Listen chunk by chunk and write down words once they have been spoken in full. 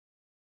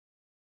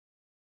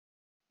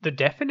The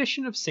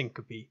definition of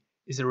syncope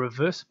is a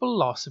reversible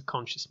loss of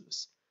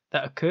consciousness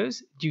that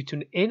occurs due to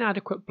an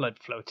inadequate blood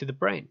flow to the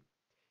brain.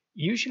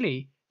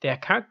 Usually, they are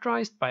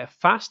characterized by a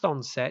fast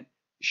onset,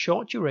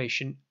 short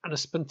duration, and a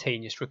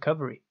spontaneous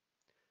recovery.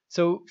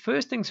 So,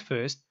 first things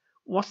first,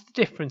 what's the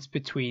difference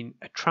between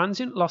a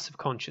transient loss of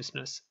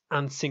consciousness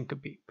and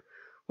syncope?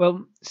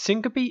 Well,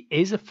 syncope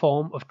is a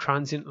form of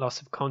transient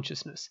loss of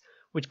consciousness,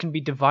 which can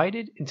be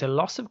divided into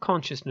loss of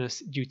consciousness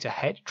due to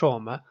head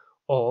trauma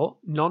or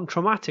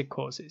non-traumatic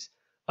causes,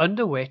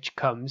 under which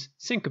comes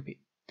syncope.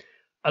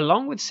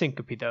 Along with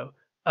syncope, though,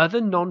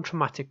 other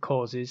non-traumatic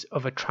causes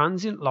of a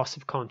transient loss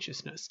of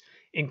consciousness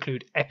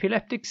include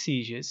epileptic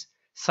seizures,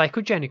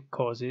 psychogenic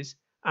causes,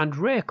 and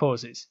rare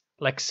causes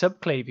like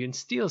subclavian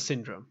steal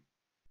syndrome.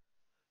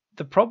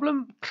 The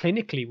problem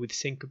clinically with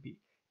syncope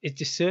is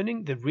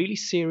discerning the really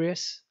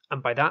serious,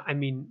 and by that I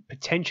mean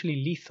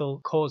potentially lethal,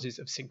 causes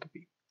of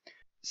syncope.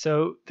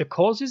 So the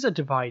causes are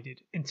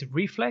divided into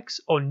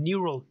reflex or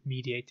neural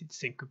mediated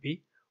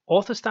syncope,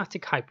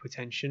 orthostatic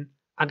hypotension,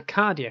 and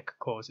cardiac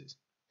causes.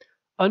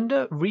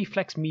 Under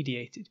reflex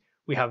mediated,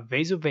 we have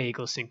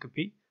vasovagal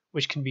syncope,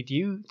 which can be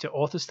due to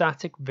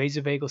orthostatic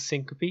vasovagal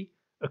syncope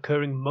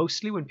occurring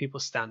mostly when people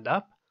stand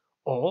up,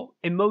 or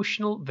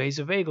emotional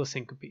vasovagal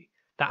syncope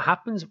that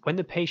happens when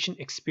the patient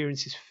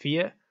experiences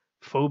fear,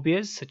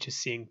 phobias such as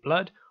seeing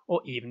blood,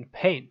 or even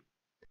pain.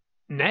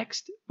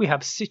 Next, we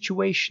have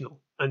situational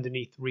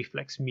underneath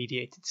reflex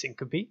mediated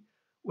syncope,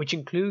 which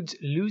includes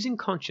losing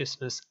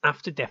consciousness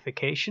after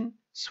defecation,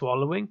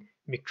 swallowing,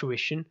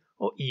 micturition,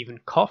 or even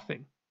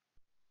coughing.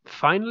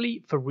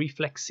 Finally, for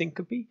reflex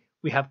syncope,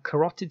 we have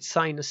carotid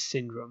sinus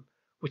syndrome,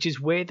 which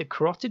is where the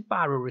carotid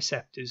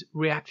baroreceptors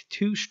react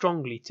too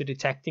strongly to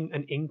detecting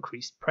an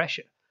increased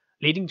pressure,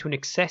 leading to an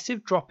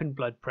excessive drop in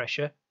blood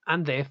pressure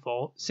and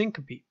therefore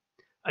syncope.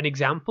 An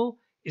example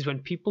is when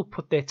people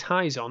put their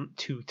ties on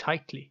too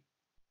tightly.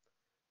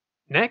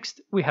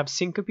 Next, we have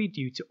syncope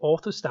due to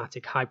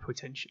orthostatic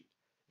hypotension.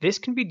 This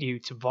can be due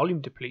to volume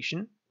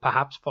depletion,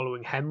 perhaps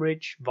following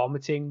hemorrhage,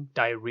 vomiting,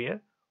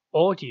 diarrhea,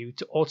 or due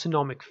to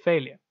autonomic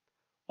failure.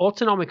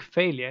 Autonomic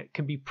failure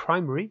can be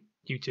primary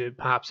due to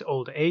perhaps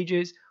older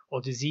ages or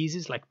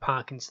diseases like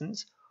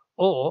Parkinson's,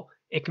 or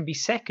it can be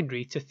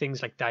secondary to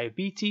things like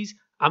diabetes,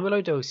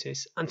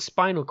 amyloidosis, and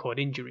spinal cord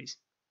injuries.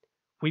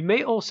 We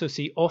may also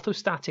see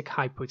orthostatic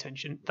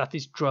hypotension that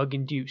is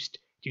drug-induced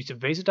due to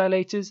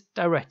vasodilators,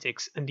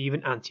 diuretics, and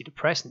even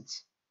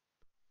antidepressants.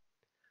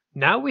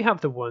 Now we have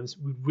the ones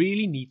we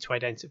really need to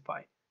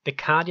identify, the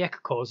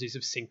cardiac causes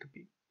of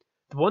syncope.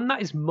 The one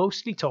that is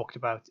mostly talked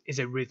about is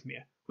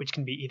arrhythmia, which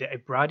can be either a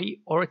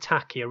brady or a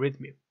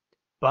tachyarrhythmia.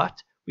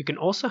 But we can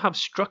also have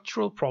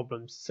structural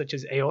problems such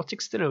as aortic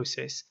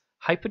stenosis,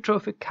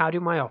 hypertrophic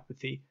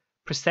cardiomyopathy,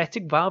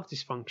 prosthetic valve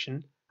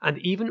dysfunction, and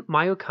even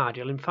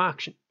myocardial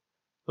infarction.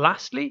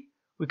 Lastly,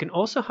 we can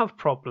also have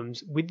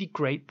problems with the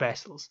great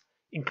vessels,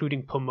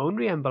 including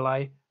pulmonary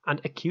emboli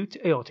and acute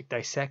aortic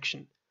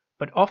dissection.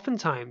 But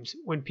oftentimes,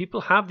 when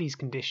people have these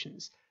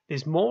conditions,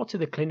 there's more to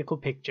the clinical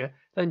picture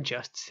than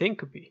just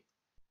syncope.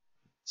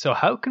 So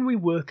how can we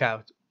work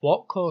out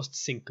what caused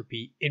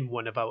syncope in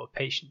one of our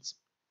patients?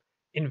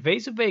 In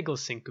vasovagal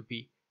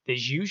syncope,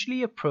 there's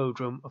usually a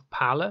prodrome of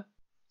pallor,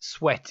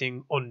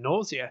 sweating, or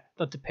nausea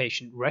that the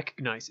patient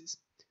recognizes,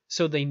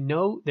 so they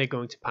know they're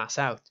going to pass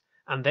out,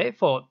 and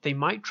therefore they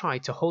might try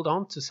to hold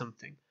on to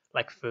something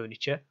like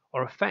furniture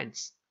or a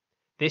fence.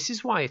 This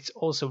is why it's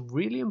also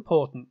really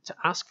important to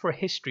ask for a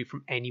history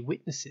from any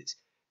witnesses,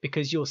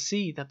 because you'll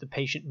see that the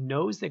patient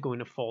knows they're going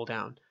to fall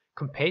down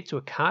compared to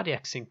a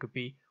cardiac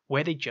syncope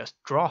where they just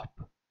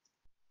drop.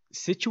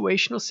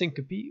 Situational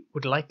syncope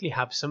would likely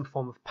have some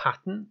form of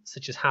pattern,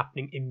 such as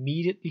happening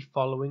immediately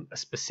following a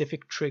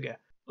specific trigger,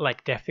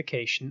 like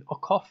defecation or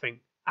coughing,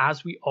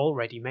 as we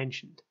already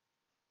mentioned.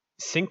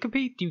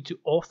 Syncope due to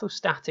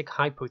orthostatic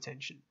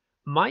hypotension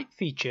might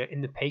feature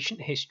in the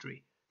patient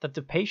history that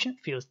the patient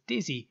feels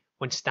dizzy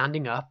when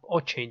standing up or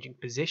changing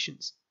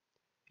positions.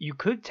 You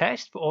could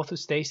test for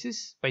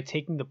orthostasis by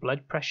taking the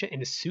blood pressure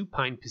in a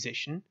supine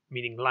position,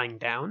 meaning lying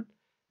down,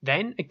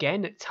 then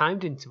again at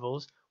timed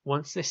intervals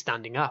once they're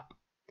standing up.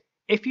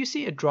 If you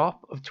see a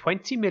drop of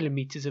 20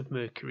 millimeters of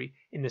mercury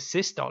in the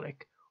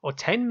systolic or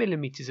 10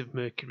 millimeters of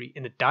mercury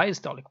in the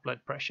diastolic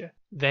blood pressure,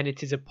 then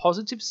it is a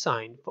positive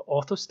sign for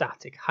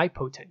orthostatic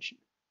hypotension.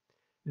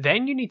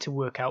 Then you need to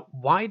work out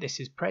why this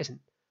is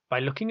present by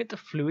looking at the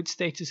fluid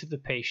status of the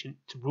patient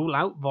to rule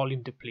out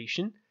volume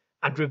depletion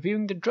and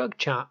reviewing the drug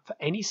chart for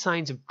any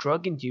signs of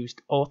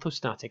drug-induced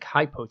orthostatic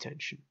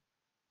hypotension.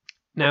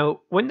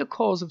 Now, when the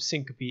cause of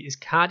syncope is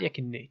cardiac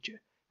in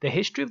nature, the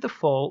history of the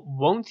fall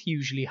won't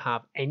usually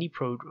have any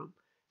prodrome.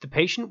 The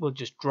patient will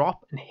just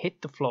drop and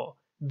hit the floor,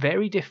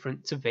 very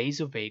different to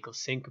vasovagal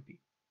syncope.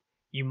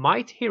 You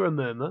might hear a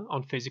murmur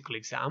on physical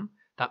exam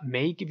that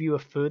may give you a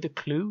further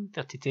clue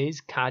that it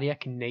is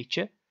cardiac in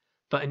nature,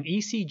 but an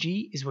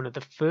ECG is one of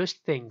the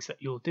first things that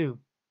you'll do.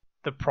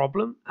 The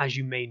problem, as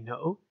you may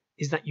know,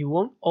 is that you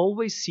won't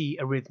always see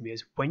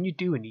arrhythmias when you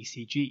do an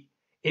ECG.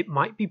 It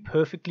might be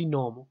perfectly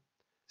normal.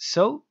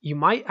 So you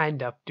might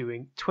end up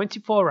doing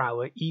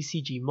 24-hour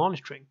ECG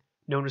monitoring,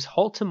 known as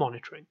Holter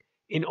monitoring,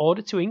 in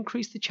order to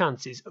increase the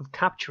chances of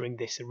capturing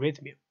this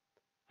arrhythmia.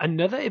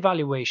 Another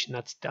evaluation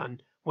that's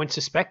done when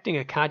suspecting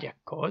a cardiac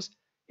cause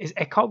is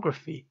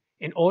echography,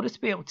 in order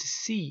to be able to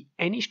see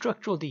any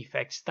structural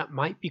defects that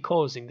might be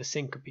causing the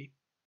syncope.